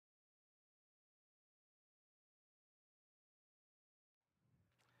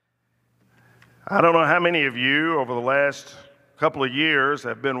I don't know how many of you over the last couple of years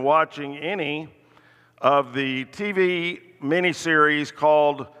have been watching any of the TV miniseries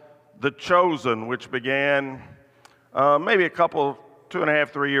called The Chosen, which began maybe a couple,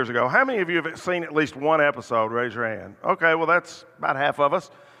 2.5, 3 years ago. How many of you have seen at least one episode? Raise your hand. Okay, well, that's about half of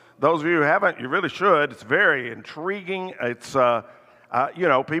us. Those of you who haven't, you really should. It's very intriguing. It's,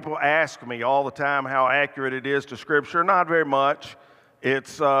 people ask me all the time how accurate it is to Scripture. Not very much.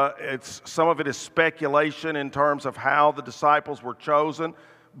 It's some of it is speculation in terms of how the disciples were chosen,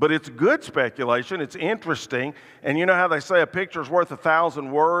 but it's good speculation. It's interesting. And you know how they say a picture's worth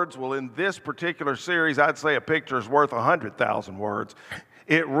 1,000 words? Well, in this particular series, I'd say a picture's worth 100,000 words.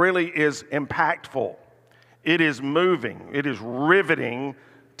 It really is impactful. It is moving. It is riveting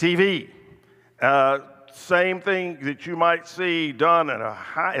TV. Same thing that you might see done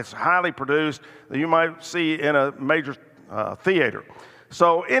at it's highly produced, that you might see in a major theater.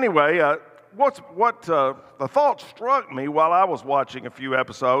 So anyway, the thought struck me while I was watching a few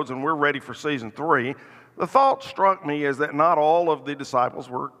episodes, and we're ready for season 3. The thought struck me is that not all of the disciples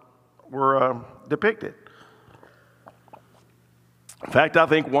were depicted. In fact, I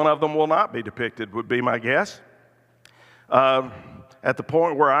think one of them will not be depicted, would be my guess. At the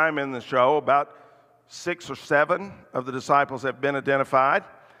point where I'm in the show, about 6 or 7 of the disciples have been identified,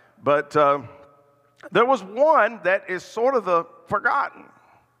 but there was one that is sort of the forgotten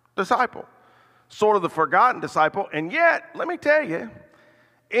disciple. Sort of the forgotten disciple. And yet, let me tell you,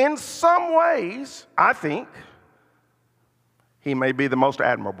 in some ways, I think he may be the most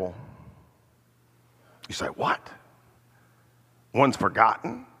admirable. You say, what? One's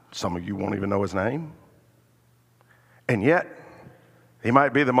forgotten. Some of you won't even know his name. And yet, he might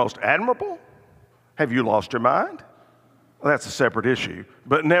be the most admirable. Have you lost your mind? Well, that's a separate issue.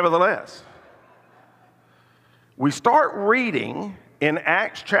 But nevertheless, we start reading in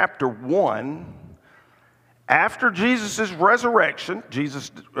Acts chapter 1, after Jesus' resurrection.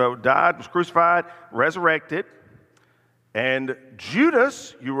 Jesus died, was crucified, resurrected, and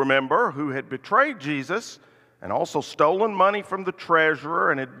Judas, you remember, who had betrayed Jesus and also stolen money from the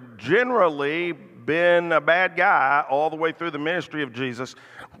treasurer and had generally been a bad guy all the way through the ministry of Jesus,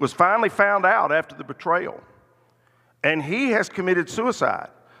 was finally found out after the betrayal. And he has committed suicide.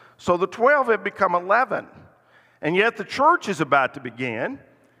 So the 12 have become 11. And yet the church is about to begin.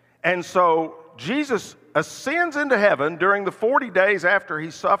 And so Jesus ascends into heaven during the 40 days after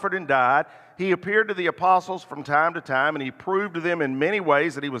he suffered and died. He appeared to the apostles from time to time, and he proved to them in many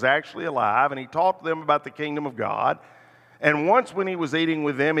ways that he was actually alive, and he talked to them about the kingdom of God. And once when he was eating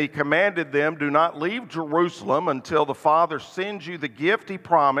with them, he commanded them, do not leave Jerusalem until the Father sends you the gift he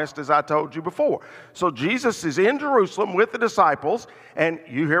promised, as I told you before. So Jesus is in Jerusalem with the disciples, and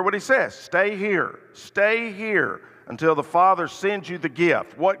you hear what he says. Stay here until the Father sends you the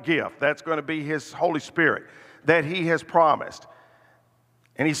gift. What gift? That's going to be his Holy Spirit that he has promised.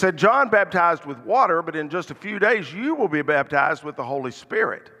 And he said, John baptized with water, but in just a few days you will be baptized with the Holy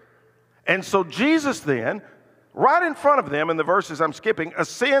Spirit. And so Jesus then, right in front of them, in the verses I'm skipping,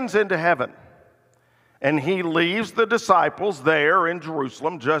 ascends into heaven. And he leaves the disciples there in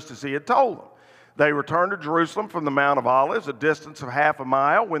Jerusalem, just as he had told them. They returned to Jerusalem from the Mount of Olives, a distance of half a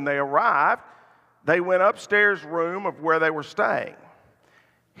mile. When they arrived, they went upstairs room of where they were staying.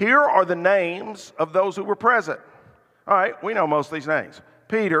 Here are the names of those who were present. All right, we know most of these names.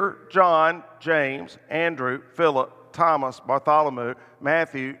 Peter, John, James, Andrew, Philip, Thomas, Bartholomew,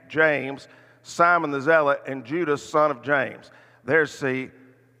 Matthew, James, Simon the Zealot, and Judas, son of James. There's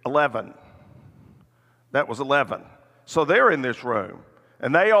 11. That was 11. So they're in this room.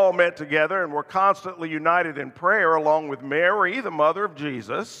 And they all met together and were constantly united in prayer, along with Mary, the mother of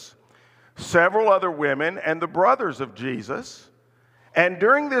Jesus, several other women, and the brothers of Jesus. And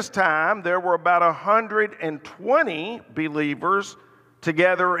during this time, there were about 120 believers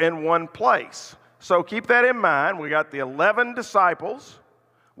together in one place. So keep that in mind. We got the 11 disciples.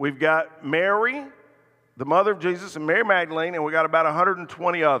 We've got Mary, the mother of Jesus, and Mary Magdalene, and we got about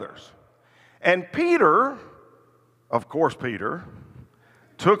 120 others. And Peter, of course Peter,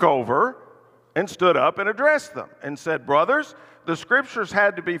 took over and stood up and addressed them and said, brothers, the scriptures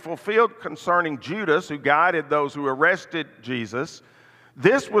had to be fulfilled concerning Judas, who guided those who arrested Jesus.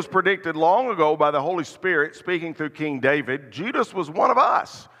 This was predicted long ago by the Holy Spirit speaking through King David. Judas was one of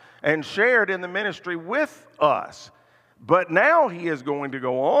us and shared in the ministry with us. But now he is going to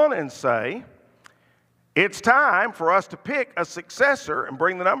go on and say, it's time for us to pick a successor and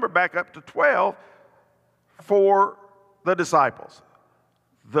bring the number back up to 12 for the disciples,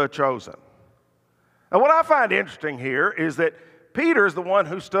 the chosen. And what I find interesting here is that Peter is the one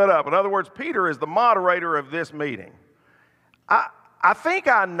who stood up. In other words, Peter is the moderator of this meeting. I think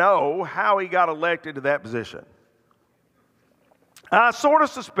I know how he got elected to that position. I sort of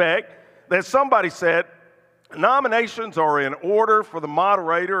suspect that somebody said, nominations are in order for the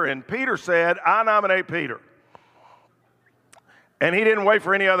moderator, and Peter said, I nominate Peter. And he didn't wait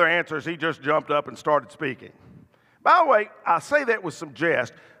for any other answers. He just jumped up and started speaking. By the way, I say that with some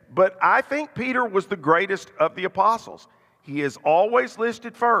jest, but I think Peter was the greatest of the apostles. He is always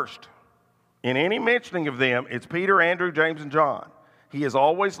listed first. In any mentioning of them, it's Peter, Andrew, James, and John. He is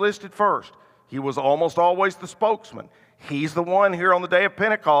always listed first. He was almost always the spokesman. He's the one here on the day of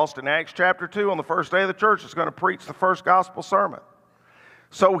Pentecost in Acts chapter 2 on the first day of the church that's going to preach the first gospel sermon.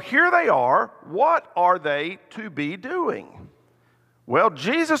 So here they are. What are they to be doing? Well,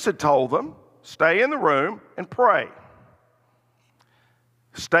 Jesus had told them, stay in the room and pray.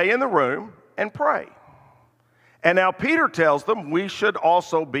 Stay in the room and pray. And now Peter tells them we should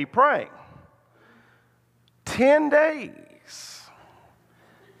also be praying. 10 days.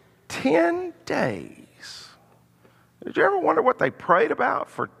 10 days. Did you ever wonder what they prayed about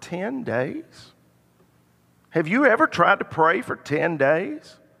for 10 days? Have you ever tried to pray for 10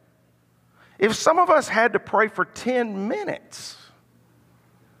 days? If some of us had to pray for 10 minutes,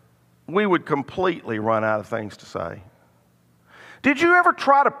 we would completely run out of things to say. Did you ever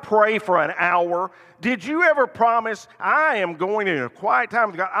try to pray for an hour? Did you ever promise, I am going in a quiet time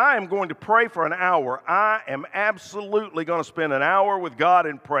with God, I am going to pray for an hour. I am absolutely going to spend an hour with God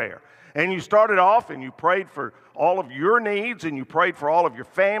in prayer. And you started off and you prayed for all of your needs, and you prayed for all of your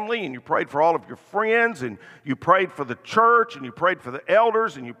family, and you prayed for all of your friends, and you prayed for the church, and you prayed for the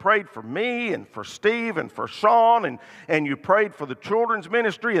elders, and you prayed for me and for Steve and for Sean, and you prayed for the children's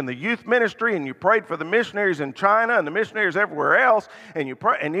ministry and the youth ministry, and you prayed for the missionaries in China and the missionaries everywhere else, and you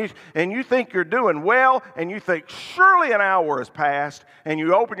pray, and you think you're doing well, and you think surely an hour has passed, and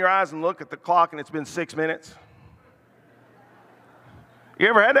you open your eyes and look at the clock and it's been 6 minutes. You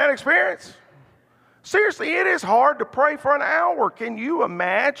ever had that experience? Seriously, it is hard to pray for an hour. Can you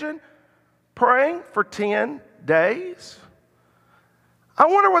imagine praying for 10 days? I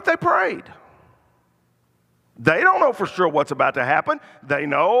wonder what they prayed. They don't know for sure what's about to happen. They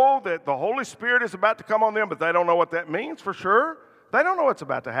know that the Holy Spirit is about to come on them, but they don't know what that means for sure. They don't know what's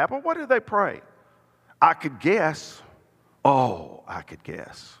about to happen. What did they pray? I could guess. Oh, I could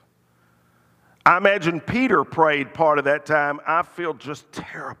guess. I imagine Peter prayed part of that time, I feel just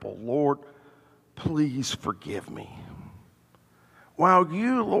terrible, Lord, please forgive me. While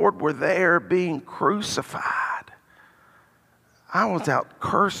you, Lord, were there being crucified, I was out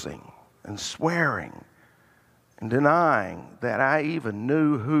cursing and swearing and denying that I even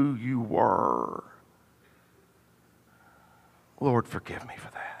knew who you were. Lord, forgive me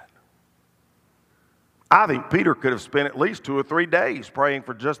for that. I think Peter could have spent at least 2 or 3 days praying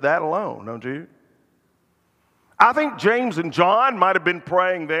for just that alone, don't you? I think James and John might have been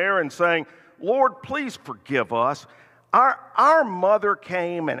praying there and saying, Lord, please forgive us. Our mother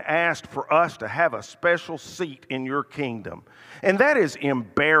came and asked for us to have a special seat in your kingdom. And that is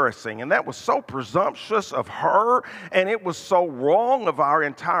embarrassing. And that was so presumptuous of her. And it was so wrong of our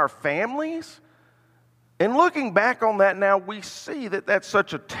entire families. And looking back on that now, we see that that's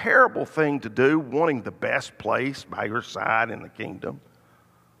such a terrible thing to do, wanting the best place by your side in the kingdom.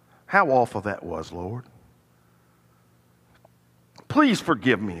 How awful that was, Lord. Please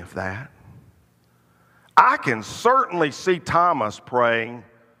forgive me of that. I can certainly see Thomas praying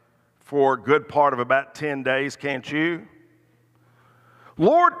for a good part of about 10 days, can't you?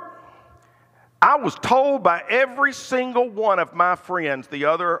 Lord, I was told by every single one of my friends, the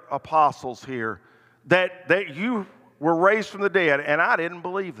other apostles here, that you were raised from the dead, and I didn't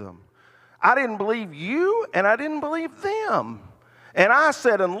believe them. I didn't believe you, and I didn't believe them. And I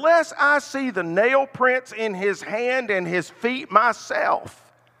said, unless I see the nail prints in his hand and his feet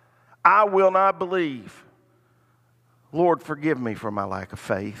myself, I will not believe. Lord, forgive me for my lack of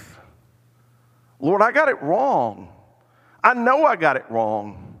faith. Lord, I got it wrong. I know I got it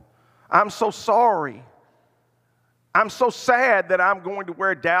wrong. I'm so sorry. I'm so sad that I'm going to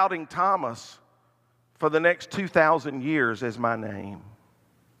wear Doubting Thomas for the next 2,000 years as my name.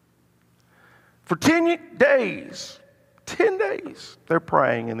 For 10 days, they're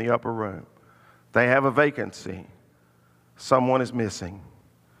praying in the upper room. They have a vacancy. Someone is missing.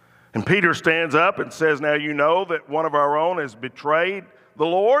 And Peter stands up and says, now you know that one of our own has betrayed the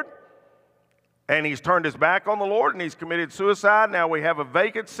Lord, and he's turned his back on the Lord, and he's committed suicide. Now we have a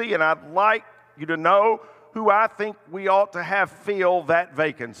vacancy, and I'd like you to know who I think we ought to have fill that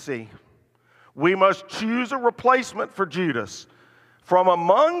vacancy. We must choose a replacement for Judas. from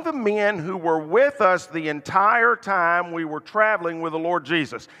among the men who were with us the entire time we were traveling with the Lord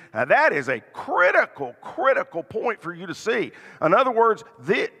Jesus. Now that is a critical point for you to see. In other words,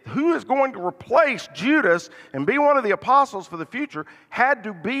 who is going to replace Judas and be one of the apostles for the future had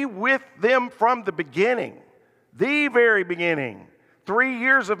to be with them from the beginning, the very beginning. 3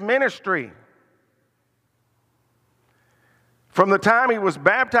 years of ministry. From the time he was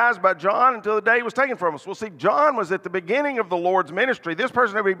baptized by John until the day he was taken from us. Well, see, John was at the beginning of the Lord's ministry. This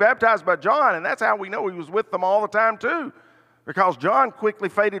person had to be baptized by John, and that's how we know he was with them all the time too, because John quickly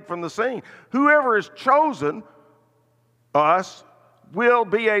faded from the scene. Whoever is chosen, us, will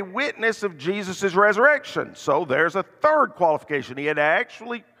be a witness of Jesus' resurrection. So there's a third qualification. He had to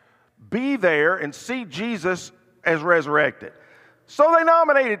actually be there and see Jesus as resurrected. So they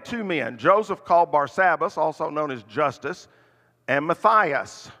nominated 2 men, Joseph called Barsabbas, also known as Justus, and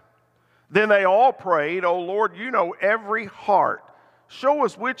Matthias. Then they all prayed, "O Lord, you know every heart. Show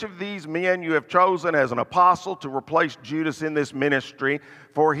us which of these men you have chosen as an apostle to replace Judas in this ministry,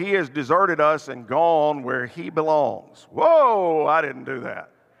 for he has deserted us and gone where he belongs." Whoa, I didn't do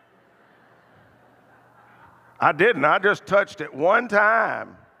that. I didn't. I just touched it one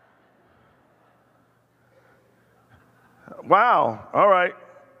time. Wow. All right.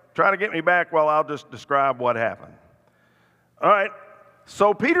 Try to get me back while I'll just describe what happened. All right,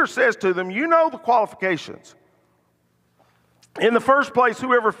 so Peter says to them, you know the qualifications. In the first place,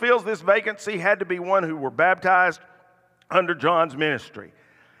 whoever fills this vacancy had to be one who were baptized under John's ministry.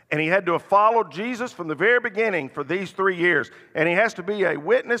 And he had to have followed Jesus from the very beginning for these 3 years. And he has to be a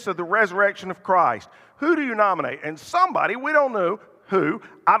witness of the resurrection of Christ. Who do you nominate? And somebody, we don't know who,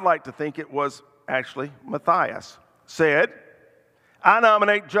 I'd like to think it was actually Matthias, said, I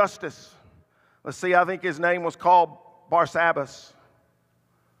nominate Justus. Let's see, I think his name was called Barsabbas.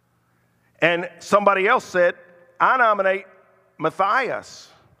 And somebody else said, I nominate Matthias.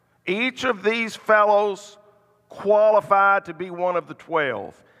 Each of these fellows qualified to be one of the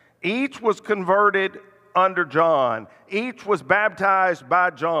 12. Each was converted under John. Each was baptized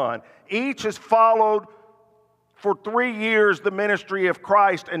by John. Each has followed for 3 years the ministry of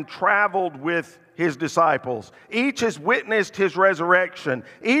Christ and traveled with his disciples. Each has witnessed his resurrection.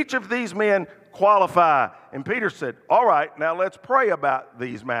 Each of these men qualify. And Peter said, all right, now let's pray about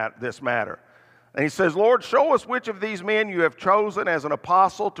this matter. And he says, Lord, show us which of these men you have chosen as an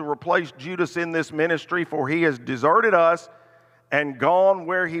apostle to replace Judas in this ministry, for he has deserted us and gone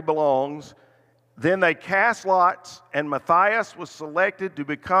where he belongs. Then they cast lots, and Matthias was selected to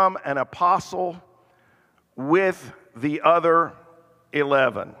become an apostle with the other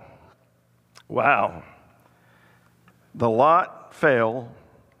 11. Wow. The lot fell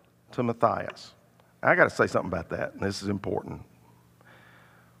to Matthias. I got to say something about that, and this is important.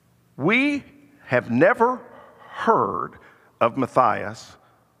 We have never heard of Matthias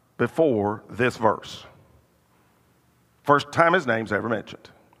before this verse. First time his name's ever mentioned.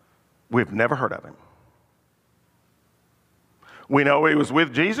 We've never heard of him. We know he was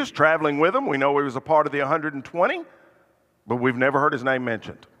with Jesus, traveling with him. We know he was a part of the 120, but we've never heard his name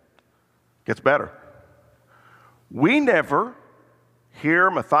mentioned. Gets better. We never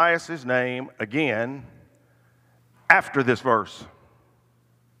hear Matthias' name again after this verse.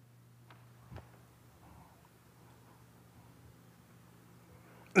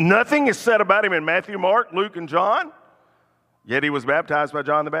 Nothing is said about him in Matthew, Mark, Luke, and John, yet he was baptized by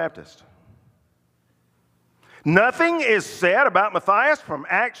John the Baptist. Nothing is said about Matthias from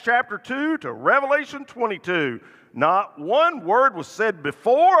Acts chapter 2 to Revelation 22. Not one word was said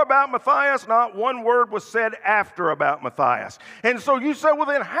before about Matthias, not one word was said after about Matthias. And so you say, well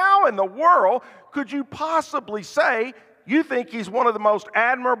then how in the world could you possibly say you think he's one of the most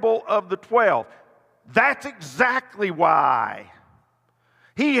admirable of the 12? That's exactly why.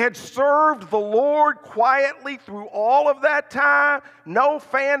 He had served the Lord quietly through all of that time, no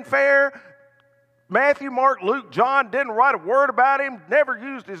fanfare. Matthew, Mark, Luke, John didn't write a word about him, never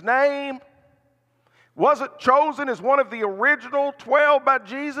used his name. Wasn't chosen as one of the original 12 by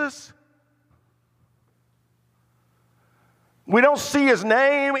Jesus. We don't see his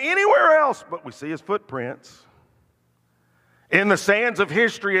name anywhere else, but we see his footprints. In the sands of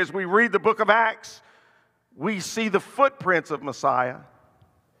history, as we read the book of Acts, we see the footprints of Messiah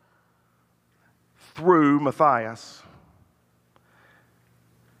through Matthias.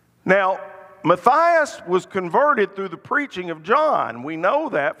 Now, Matthias was converted through the preaching of John. We know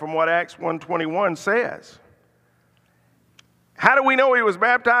that from what Acts 1:21 says. How do we know he was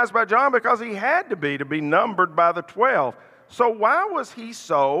baptized by John? Because he had to be numbered by the 12. So why was he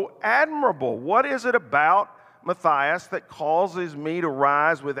so admirable? What is it about Matthias that causes me to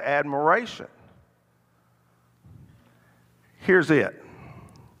rise with admiration? Here's it.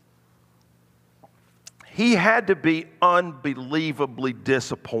 He had to be unbelievably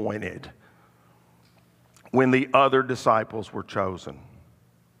disappointed when the other disciples were chosen.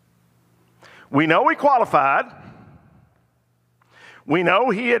 We know he qualified. We know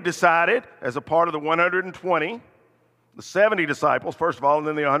he had decided, as a part of the 120, the 70 disciples, first of all, and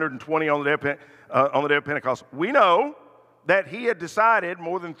then the 120 on the day of Pentecost. We know that he had decided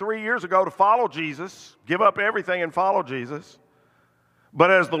more than 3 years ago to follow Jesus, give up everything and follow Jesus.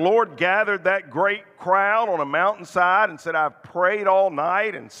 But as the Lord gathered that great crowd on a mountainside and said, I've prayed all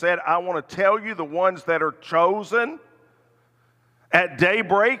night, and said, I want to tell you the ones that are chosen. At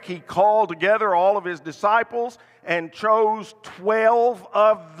daybreak, he called together all of his disciples and chose 12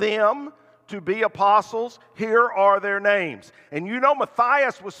 of them to be apostles. Here are their names. And you know,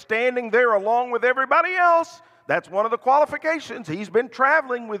 Matthias was standing there along with everybody else. That's one of the qualifications. He's been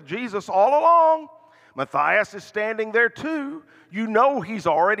traveling with Jesus all along. Matthias is standing there too. You know he's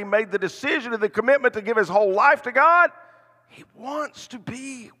already made the decision and the commitment to give his whole life to God. He wants to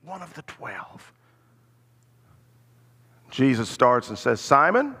be one of the 12. Jesus starts and says,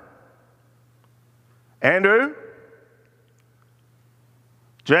 Simon, Andrew,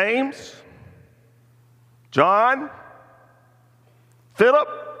 James, John, Philip,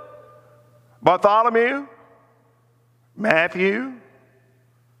 Bartholomew, Matthew,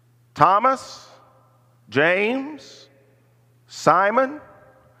 Thomas, James, Simon,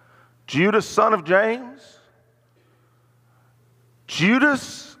 Judas, son of James,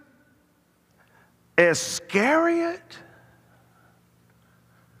 Judas Iscariot.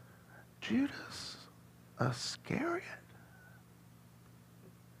 Judas Iscariot.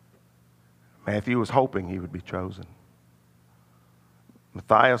 Matthew was hoping he would be chosen.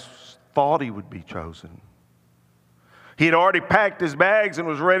 Matthias thought he would be chosen. He had already packed his bags and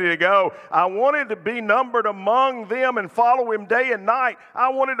was ready to go. I wanted to be numbered among them and follow him day and night. I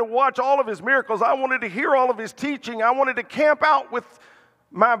wanted to watch all of his miracles. I wanted to hear all of his teaching. I wanted to camp out with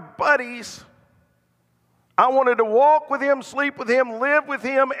my buddies. I wanted to walk with him, sleep with him, live with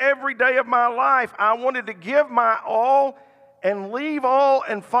him every day of my life. I wanted to give my all and leave all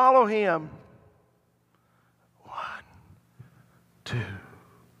and follow him. 1, 2,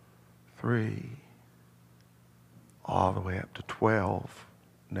 3, all the way up to 12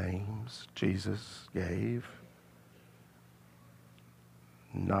 names Jesus gave.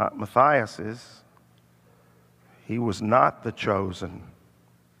 Not Matthias's. He was not the chosen.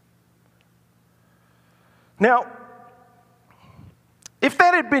 Now, if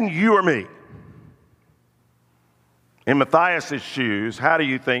that had been you or me in Matthias's shoes, how do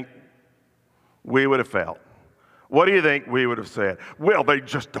you think we would have felt? What do you think we would have said? Well, they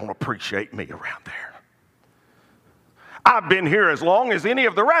just don't appreciate me around there. I've been here as long as any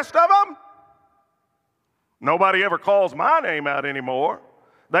of the rest of them. Nobody ever calls my name out anymore.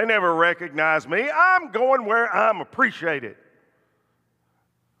 They never recognize me. I'm going where I'm appreciated.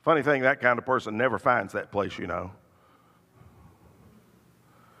 Funny thing, that kind of person never finds that place, you know.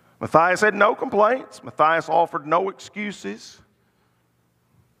 Matthias had no complaints. Matthias offered no excuses.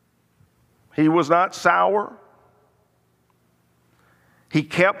 He was not sour. He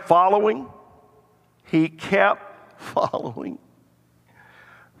kept following. He kept following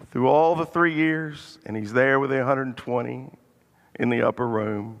through all the 3 years, and he's there with the 120 in the upper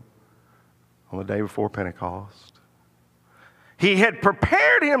room on the day before Pentecost. He had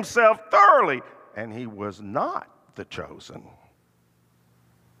prepared himself thoroughly, and he was not the chosen.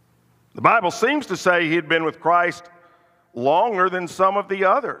 The Bible seems to say he had been with Christ longer than some of the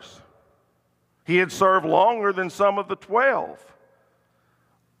others. He had served longer than some of the 12.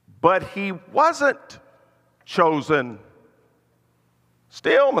 But he wasn't chosen.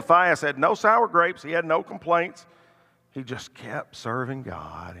 Still, Matthias had no sour grapes. He had no complaints. He just kept serving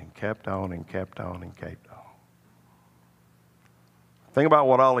God and kept on and kept on and kept on. Think about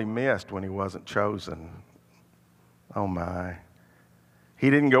what all he missed when he wasn't chosen. Oh my. He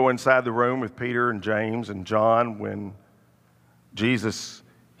didn't go inside the room with Peter and James and John when Jesus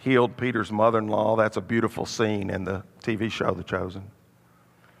healed Peter's mother-in-law. That's a beautiful scene in the TV show, The Chosen.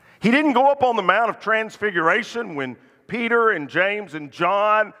 He didn't go up on the Mount of Transfiguration when Peter and James and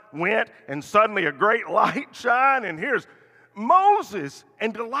John went and suddenly a great light shined and here's Moses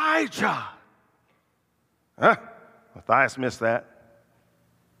and Elijah. Matthias missed that.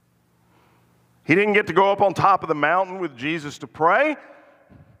 He didn't get to go up on top of the mountain with Jesus to pray.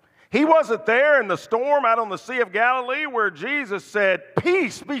 He wasn't there in the storm out on the Sea of Galilee where Jesus said,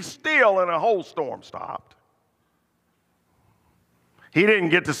 "Peace, be still," and a whole storm stopped. He didn't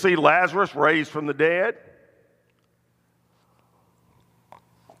get to see Lazarus raised from the dead.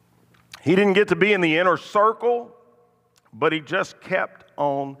 He didn't get to be in the inner circle but he just kept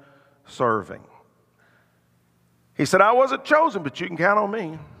on serving. He said, I wasn't chosen, but you can count on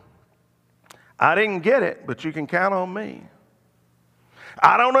me. I didn't get it, but you can count on me.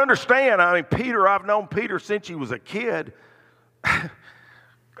 I don't understand. I mean, Peter, I've known Peter since he was a kid. A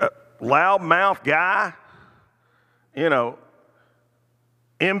loudmouth guy,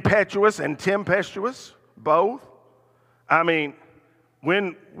 impetuous and tempestuous, both. I mean,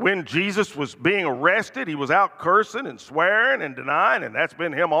 when Jesus was being arrested, he was out cursing and swearing and denying, and that's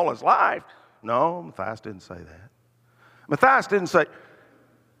been him all his life. No, Matthias didn't say that. Matthias didn't say,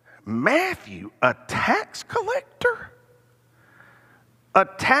 Matthew, a tax collector? A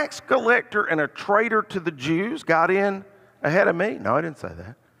tax collector and a traitor to the Jews got in ahead of me? No, he didn't say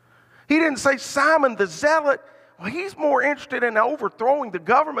that. He didn't say Simon the Zealot. Well, he's more interested in overthrowing the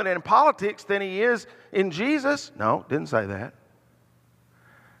government and politics than he is in Jesus. No, didn't say that.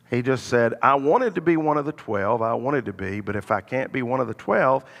 He just said, I wanted to be one of the 12. I wanted to be, but if I can't be one of the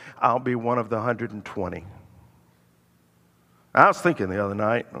 12, I'll be one of the 120. I was thinking the other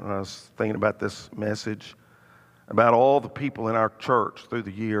night, when I was thinking about this message, about all the people in our church through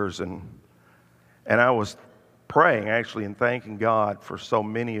the years, and I was praying actually and thanking God for so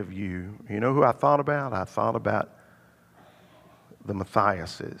many of you. You know who I thought about? I thought about the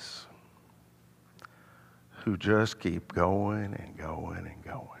Matthiases who just keep going and going and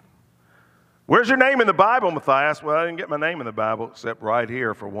going. Where's your name in the Bible, Matthias? Well, I didn't get my name in the Bible except right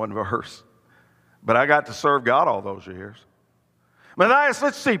here for one verse. But I got to serve God all those years. Matthias,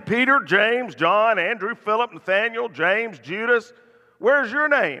 let's see. Peter, James, John, Andrew, Philip, Nathaniel, James, Judas. Where's your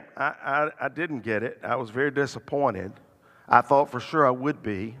name? I didn't get it. I was very disappointed. I thought for sure I would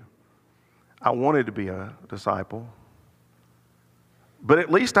be. I wanted to be a disciple. But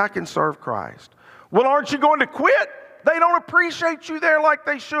at least I can serve Christ. Well, aren't you going to quit? They don't appreciate you there like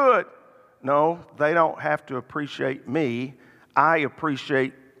they should. No, they don't have to appreciate me. I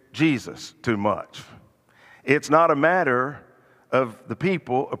appreciate Jesus too much. It's not a matter of the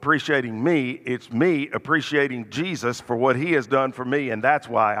people appreciating me. It's me appreciating Jesus for what he has done for me, and that's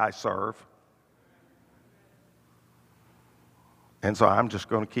why I serve. And so I'm just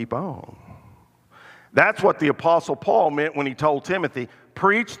going to keep on. That's what the Apostle Paul meant when he told Timothy,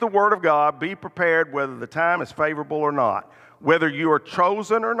 preach the word of God, be prepared whether the time is favorable or not, whether you are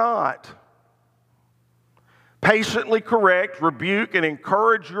chosen or not. Patiently correct, rebuke, and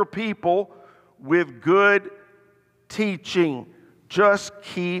encourage your people with good teaching. Just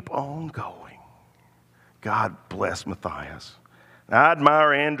keep on going. God bless Matthias. Now, I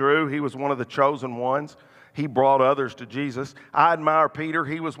admire Andrew. He was one of the chosen ones. He brought others to Jesus. I admire Peter.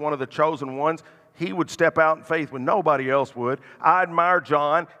 He was one of the chosen ones. He would step out in faith when nobody else would. I admire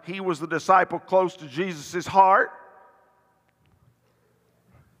John. He was the disciple close to Jesus' heart.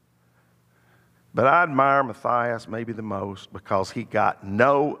 But I admire Matthias maybe the most because he got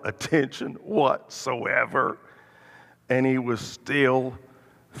no attention whatsoever. And he was still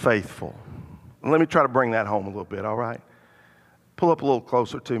faithful. And let me try to bring that home a little bit, all right? Pull up a little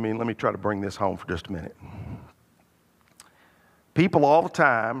closer to me and let me try to bring this home for just a minute. People all the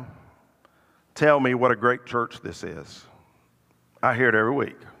time tell me what a great church this is. I hear it every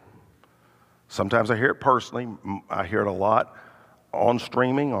week. Sometimes I hear it personally. I hear it a lot on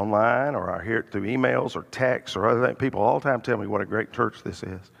streaming, online, or I hear it through emails or texts or other things. People all the time tell me what a great church this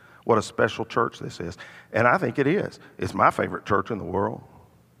is. What a special church this is. And I think it is. It's my favorite church in the world.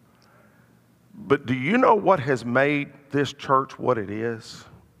 But do you know what has made this church what it is?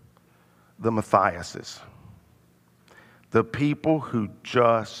 The Matthiases. The people who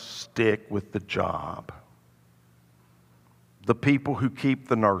just stick with the job. The people who keep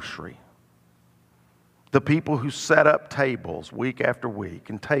the nursery. The people who set up tables week after week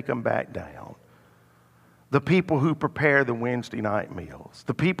and take them back down. The people who prepare the Wednesday night meals.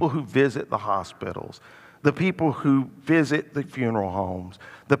 The people who visit the hospitals. The people who visit the funeral homes.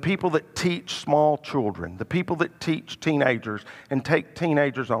 The people that teach small children. The people that teach teenagers and take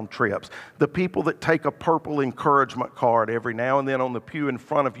teenagers on trips. The people that take a purple encouragement card every now and then on the pew in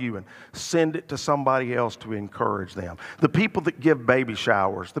front of you and send it to somebody else to encourage them. The people that give baby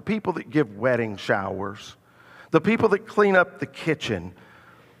showers. The people that give wedding showers. The people that clean up the kitchen.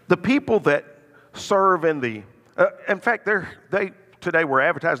 The people that serve in the, in fact, they today were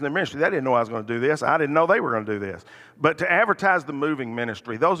advertising their ministry. They didn't know I was going to do this. I didn't know they were going to do this. But to advertise the moving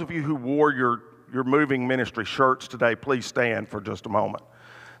ministry, those of you who wore your moving ministry shirts today, please stand for just a moment.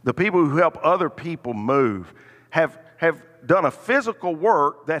 The people who help other people move have done a physical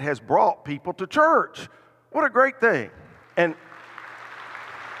work that has brought people to church. What a great thing. And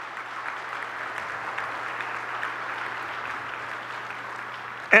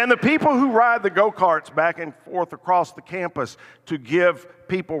And the people who ride the go-karts back and forth across the campus to give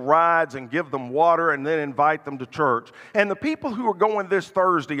people rides and give them water and then invite them to church. And the people who are going this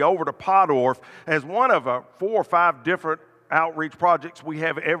Thursday over to Podorf as one of 4 or 5 different outreach projects we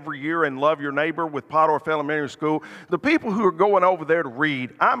have every year in Love Your Neighbor with Podorf Elementary School. The people who are going over there to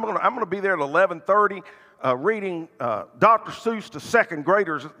read, I'm going to be there at 11:30 reading Dr. Seuss to second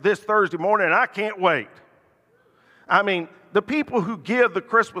graders this Thursday morning, and I can't wait. I mean, the people who give the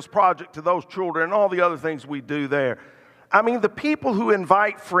Christmas project to those children and all the other things we do there. I mean, the people who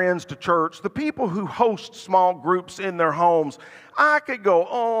invite friends to church, the people who host small groups in their homes. I could go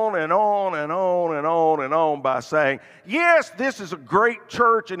on and on and on and on and on by saying, yes, this is a great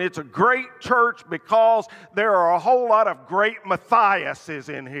church, and it's a great church because there are a whole lot of great Matthiases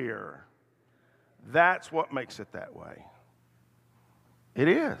in here. That's what makes it that way. It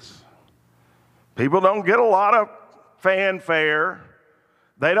is. People don't get a lot of fanfare.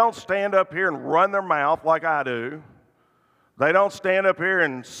 They don't stand up here and run their mouth like I do. They don't stand up here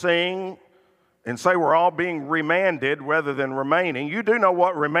and sing and say we're all being remanded rather than remaining. You do know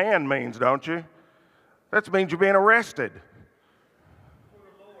what remand means, don't you? That means you're being arrested.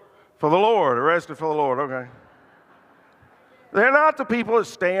 For the Lord. Arrested for the Lord, okay. They're not the people that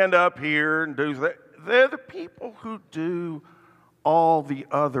stand up here and do that. They're the people who do all the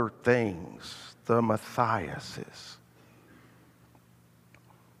other things, the Matthiases.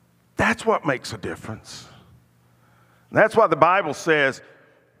 That's what makes a difference. And that's why the Bible says,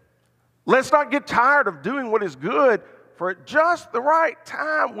 let's not get tired of doing what is good, for at just the right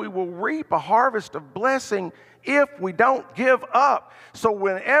time we will reap a harvest of blessing if we don't give up. So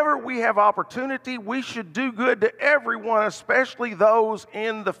whenever we have opportunity, we should do good to everyone, especially those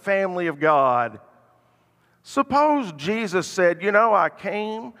in the family of God. Suppose Jesus said, I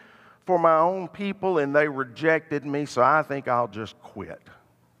came for my own people and they rejected me, so I think I'll just quit.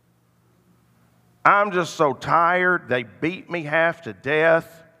 I'm just so tired. They beat me half to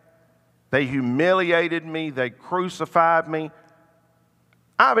death. They humiliated me. They crucified me.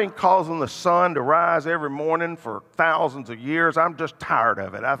 I've been causing the sun to rise every morning for thousands of years. I'm just tired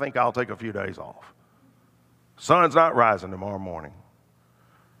of it. I think I'll take a few days off. Sun's not rising tomorrow morning.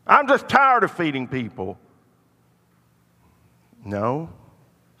 I'm just tired of feeding people. No,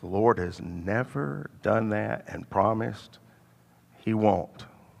 the Lord has never done that and promised He won't.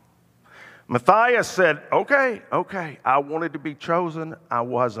 Matthias said, okay, I wanted to be chosen. I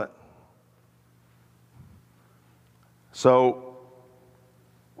wasn't. So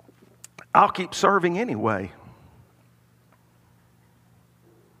I'll keep serving anyway.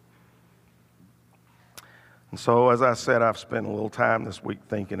 And so, as I said, I've spent a little time this week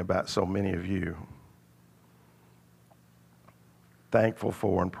thinking about so many of you. Thankful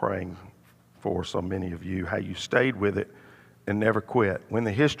for and praying for so many of you, how you stayed with it and never quit. When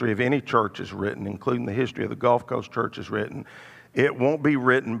the history of any church is written, including the history of the Gulf Coast Church is written, it won't be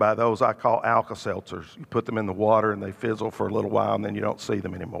written by those I call Alka-Seltzers. You put them in the water and they fizzle for a little while and then you don't see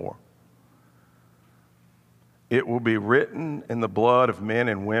them anymore. It will be written in the blood of men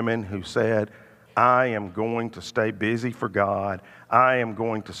and women who said, I am going to stay busy for God. I am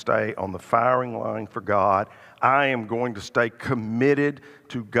going to stay on the firing line for God. I am going to stay committed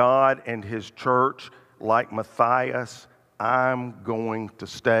to God and His church like Matthias. I'm going to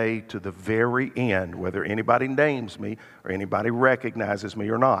stay to the very end, whether anybody names me or anybody recognizes me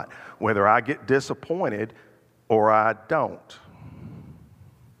or not, whether I get disappointed or I don't.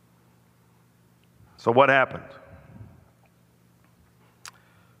 So what happened?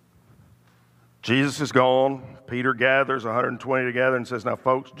 Jesus is gone. Peter gathers 120 together and says, now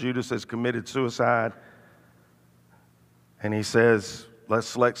folks, Judas has committed suicide. And he says, let's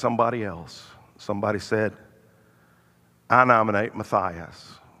select somebody else. Somebody said, I nominate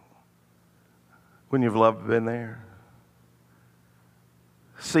Matthias. Wouldn't you have loved to have been there?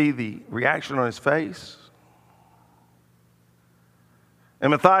 See the reaction on his face?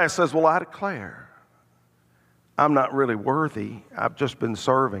 And Matthias says, well, I declare, I'm not really worthy. I've just been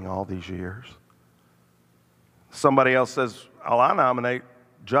serving all these years. Somebody else says, oh, I nominate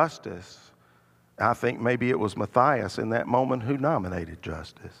Justice. I think maybe it was Matthias in that moment who nominated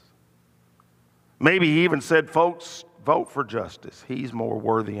Justice. Maybe he even said, folks, vote for Justice. He's more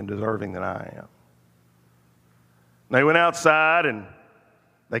worthy and deserving than I am. They went outside and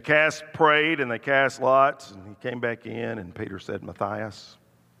they prayed and they cast lots, and he came back in and Peter said, Matthias,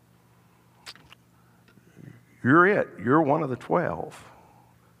 you're it. You're one of the 12.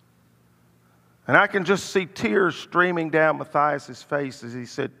 And I can just see tears streaming down Matthias' face as he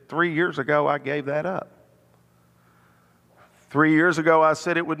said, 3 years ago I gave that up. 3 years ago I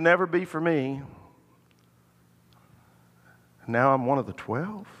said it would never be for me. Now I'm one of the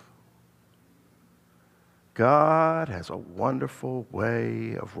 12. God has a wonderful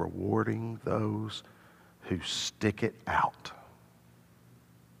way of rewarding those who stick it out.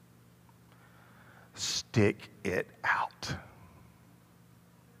 Stick it out.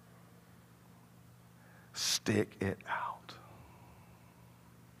 Stick it out.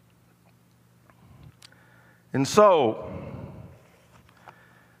 And so,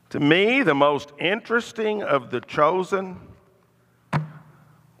 to me, the most interesting of the chosen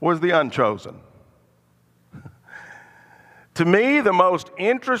was the unchosen. To me, the most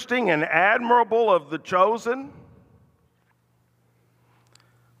interesting and admirable of the chosen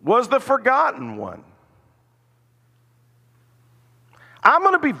was the forgotten one. I'm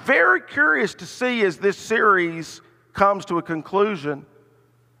going to be very curious to see as this series comes to a conclusion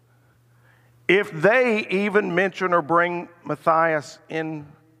if they even mention or bring Matthias into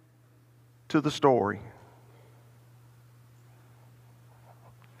the story.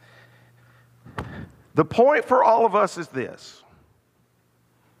 The point for all of us is this: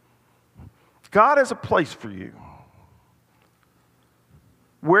 God has a place for you.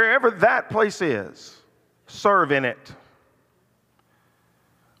 Wherever that place is, serve in it.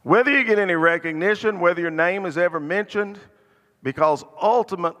 Whether you get any recognition, whether your name is ever mentioned, because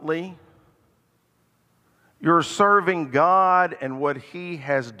ultimately you're serving God and what He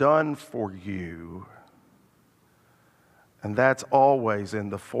has done for you. And that's always in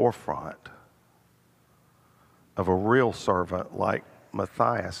the forefront of a real servant like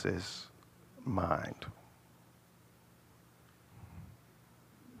Matthias's mind.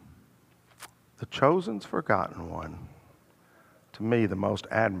 The chosen's forgotten one, to me, the most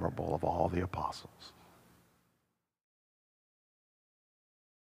admirable of all the apostles.